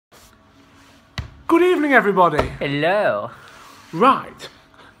Good evening, everybody. Hello. Right,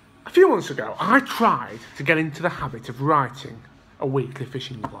 a few months ago, I tried to get into the habit of writing a weekly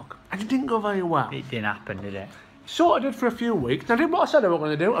fishing blog, and it didn't go very well. It didn't happen, did it? Sort of did for a few weeks, and I did what I said I was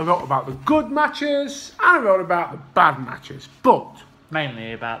going to do. I wrote about the good matches, and I wrote about the bad matches, but...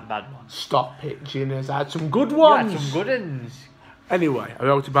 Mainly about the bad ones. Stop it, Ginners. I had some good ones. You had some good ones. Anyway, I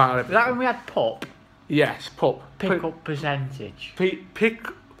wrote about it. Was that when we had pup? Yes, pup. Pick up percentage. Pick up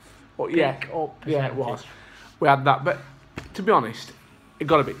percentage. Yeah, it was. We had that, but to be honest, it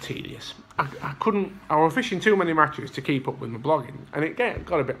got a bit tedious. I was fishing too many matches to keep up with my blogging, and it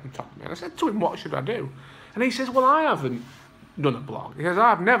got a bit on top of me. And I said to him, what should I do? And he says, well, I haven't done a blog. He says,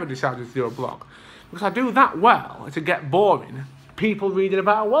 I've never decided to do a blog, because I do that well, to get boring. People reading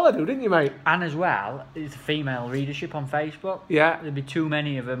about how well I do, didn't you, mate? And as well, it's female readership on Facebook. Yeah. There'd be too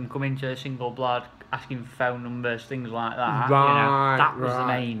many of them coming to a single blog, asking for phone numbers, things like that. Right, that was the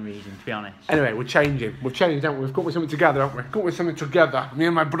main reason, to be honest. Anyway, we're changing. We've changed, haven't we? We've got with something together, haven't we? Got with something together. Me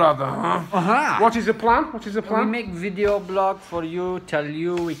and my brother, huh? Uh-huh. What is the plan? What is the plan? We make video blog for you, tell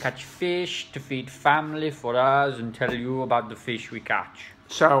you we catch fish to feed family for us, and tell you about the fish we catch.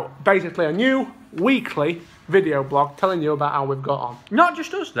 So, basically a new weekly video blog telling you about how we've got on. Not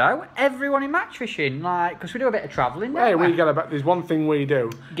just us though, everyone in match fishing, like, because we do a bit of travelling, Hey, we get about, there's one thing we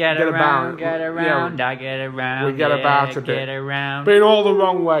do. Get around, yeah, I get around, we get about a bit. Get around. But in all the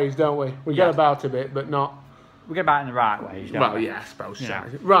wrong ways, don't we? We get about a bit, but not... We get about in the right ways, don't we? Well, yeah, I suppose so.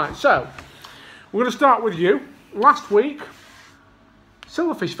 Right, so, we're going to start with you. Last week,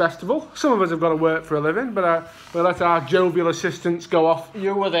 Silverfish Festival. Some of us have got to work for a living, but we'll let our jovial assistants go off.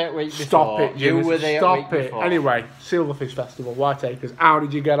 You were there week before. Stop it, Jim. You were there Stop week it. before. Anyway, Silverfish Festival, Whiteacres. How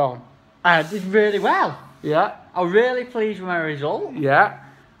did you get on? I did really well. Yeah. I was really pleased with my result. Yeah.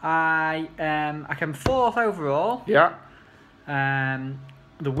 I came fourth overall. Yeah.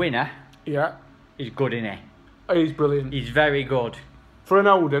 The winner is good, isn't he? He's brilliant. He's very good. For an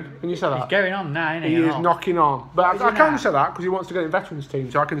Oldham, can you say that? He's going on now, isn't he? He is knocking on. But I can say that because he wants to get in the veterans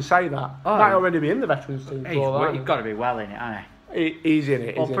team, so I can say that. Oh. Might already be in the veterans team. He's got to be well in it, hasn't he? He's in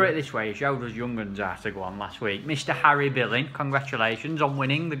it. Well, put it this way, he showed us young guns how to go on last week. Mr. Harry Billing, congratulations on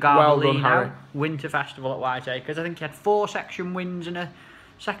winning the Garbalino Winter Festival at Whiteacres. I think he had 4 section wins and a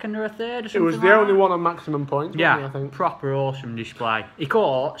second or a third or something. It was the only one on maximum points, wasn't he, I think? Proper awesome display. He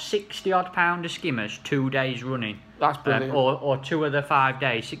caught 60 odd pound of skimmers 2 days running. That's brilliant. Or 2 of the 5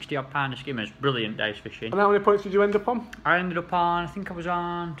 days, 60 odd pound of skimmers. Brilliant days fishing. And how many points did you end up on? I ended up on, I think I was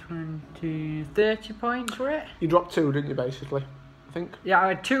on 30 points, were it? You dropped 2, didn't you, basically? I think. Yeah, I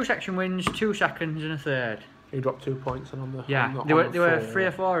had 2 section wins, 2 seconds and a third. You dropped 2 points and on the... Yeah, there were 3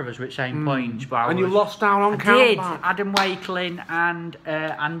 or 4 of us with same points. But and you lost down on count. I did. Adam Wakeling and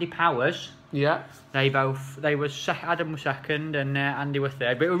Andy Powers. Yeah. Adam was second and Andy was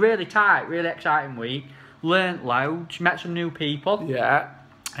third. But it was really tight, really exciting week. Learnt loads, met some new people. Yeah.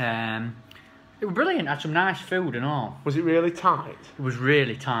 It was brilliant. Had some nice food and all. Was it really tight? It was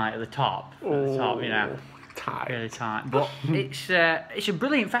really tight at the top. You know. Tight. Really tight. But it's a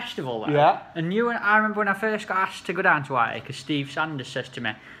brilliant festival though. Yeah. And I remember when I first got asked to go down to Whiteacres, Steve Sanders says to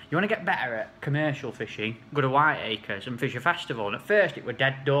me, you want to get better at commercial fishing, go to Whiteacres and fish a festival. And at first it were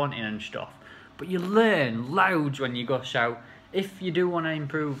dead daunting and stuff. But you learn loads when you go. So if you do want to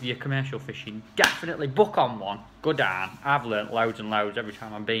improve your commercial fishing, definitely book on one. Go down. I've learnt loads and loads every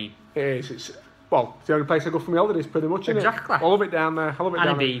time I've been. It is. It's the only place I go for my holidays pretty much, isn't it? Exactly. I love it down there. I love it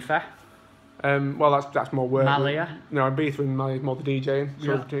down there. Ibiza. Well, that's more work. Malia. No, Ibiza and Malia is more the DJing.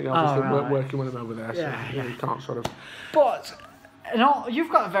 So working when I'm over there. So you can't sort of... But...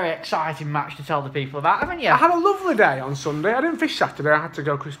 you've got a very exciting match to tell the people about, haven't you? I had a lovely day on Sunday. I didn't fish Saturday. I had to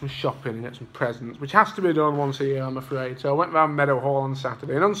go Christmas shopping and get some presents, which has to be done once a year, I'm afraid. So I went round Meadow Hall on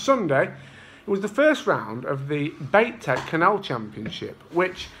Saturday. And on Sunday, it was the first round of the Bait Tech Canal Championship,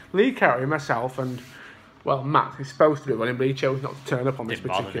 which Lee Carey, myself, and, well, Matt is supposed to be running, but he chose not to turn up on this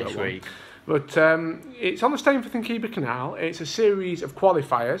particular one. Week. But it's on the Stainforth and Keeper Canal. It's a series of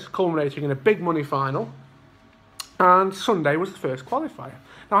qualifiers culminating in a big money final. And Sunday was the first qualifier.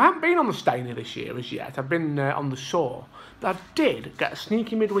 Now, I haven't been on the Stainey this year as yet. I've been on the Soar. But I did get a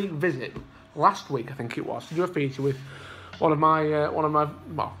sneaky midweek visit last week, I think it was, to do a feature with one of my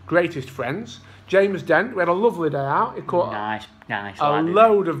greatest friends, James Dent. We had a lovely day out. He caught nice a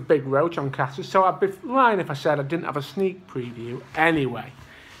load of big roach on casters. So I'd be lying if I said I didn't have a sneak preview. Anyway,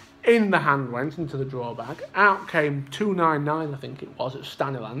 in the hand went into the draw bag. Out came 299, I think it was, at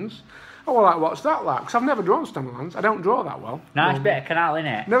Stanleylands. Oh, well, what's that like? Because I've never drawn Stanleylands. I don't draw that well. Nice bit of canal,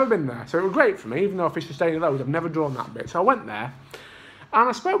 innit? Never been there. So it was great for me, even though I fished the Stainey loads. I've never drawn that bit. So I went there. And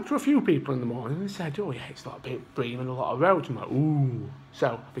I spoke to a few people in the morning and they said, oh yeah, it's a lot of bit bream and a lot of roach. I'm like, ooh.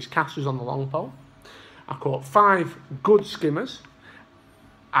 So I fished casters on the long pole. I caught 5 good skimmers.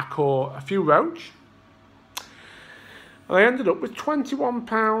 I caught a few roach. And I ended up with £21.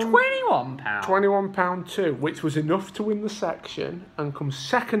 £21? £21 which was enough to win the section and come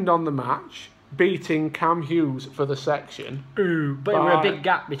second on the match, beating Cam Hughes for the section. Ooh, but there were a big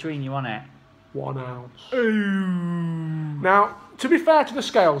gap between you, wasn't it? 1 ounce. Ooh. Now, to be fair to the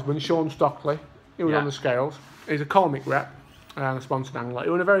scalesman, Sean Stockley, who was on the scales, he's a Colmick rep and a sponsored angler. He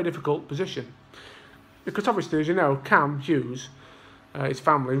was in a very difficult position. Because obviously, as you know, Cam Hughes, his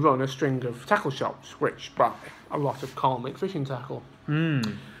family run a string of tackle shops, which buy a lot of Colmick fishing tackle.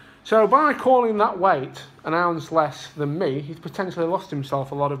 So by calling that weight an ounce less than me, he's potentially lost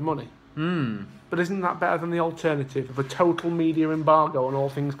himself a lot of money. But isn't that better than the alternative of a total media embargo on all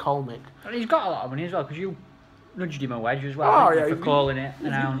things Colmick? And he's got a lot of money as well, because you nudged him a wedge as well, for calling it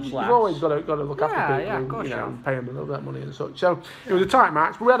an ounce less. You've always got to look after people, and pay them a little bit of money and such. So it was a tight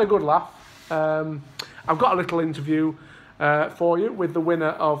match, but we had a good laugh. I've got a little interview for you with the winner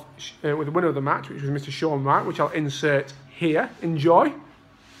of the match, which was Mr. Sean Wright, which I'll insert here. Enjoy.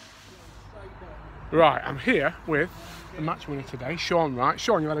 Right, I'm here with the match winner today, Sean Wright.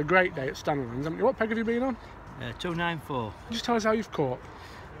 Sean, you had a great day at Stanlands, haven't you? What peg have you been on? 294. Just tell us how you've caught.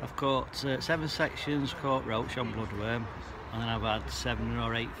 I've caught 7 sections, caught roach on bloodworm, and then I've had 7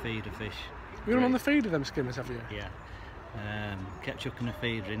 or 8 feeder fish. You've been on the feeder them skimmers, have you? Yeah. Kept chucking the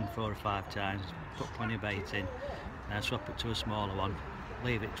feeder in 4 or 5 times, put plenty of bait in, swap it to a smaller one,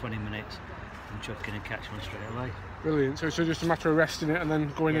 leave it 20 minutes, and chuck in and catch one straight away. Brilliant. So it's just a matter of resting it and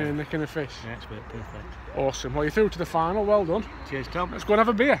then going in and nicking a fish. Yeah, it's worked perfect. Awesome. Well, you're through to the final. Well done. Cheers, Tom. Let's go and have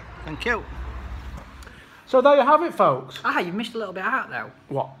a beer. Thank you. So there you have it, folks. You've missed a little bit out though.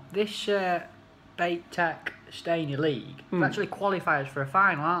 What? This Bait Tech Stainey League actually qualifiers for a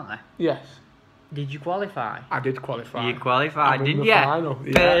final, aren't they? Yes. Did you qualify? I did qualify. You qualified, didn't you? Final.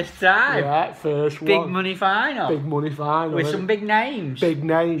 First time. Yeah, first one. Big money final. Big money final. With some big names. Big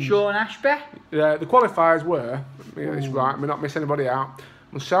names. Sean Ashby. Yeah, the qualifiers were, it's right, we not miss anybody out.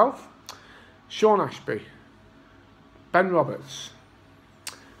 Myself, Sean Ashby, Ben Roberts,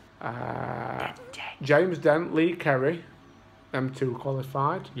 James Dent, Lee Kerry, them 2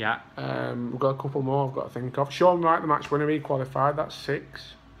 qualified. Yeah. We've got a couple more I've got to think of. Sean Wright, the match winner, he qualified, that's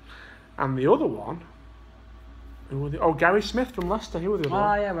 6. And the other one, Gary Smith from Leicester, who was the other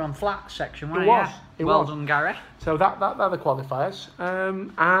one? Oh yeah, we're on flat section, It was. Well done, Gary. So they're the qualifiers.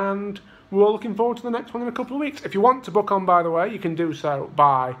 And we're all looking forward to the next one in a couple of weeks. If you want to book on, by the way, you can do so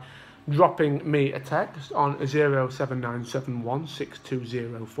by dropping me a text on 07971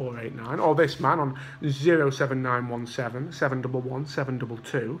 620 489, or this man on 07917 711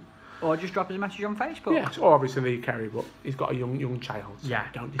 722. Or just drop us a message on Facebook. Yes, or obviously Lee Kerry, but he's got a young child. So yeah,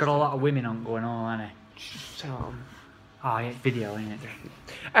 don't got a lot of women on going on, hasn't he? Oh, yeah, it's video, isn't it?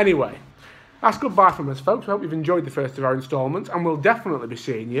 Anyway, that's goodbye from us, folks. We hope you've enjoyed the first of our instalments, and we'll definitely be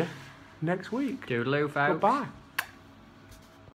seeing you next week. Toodaloo, folks. Goodbye.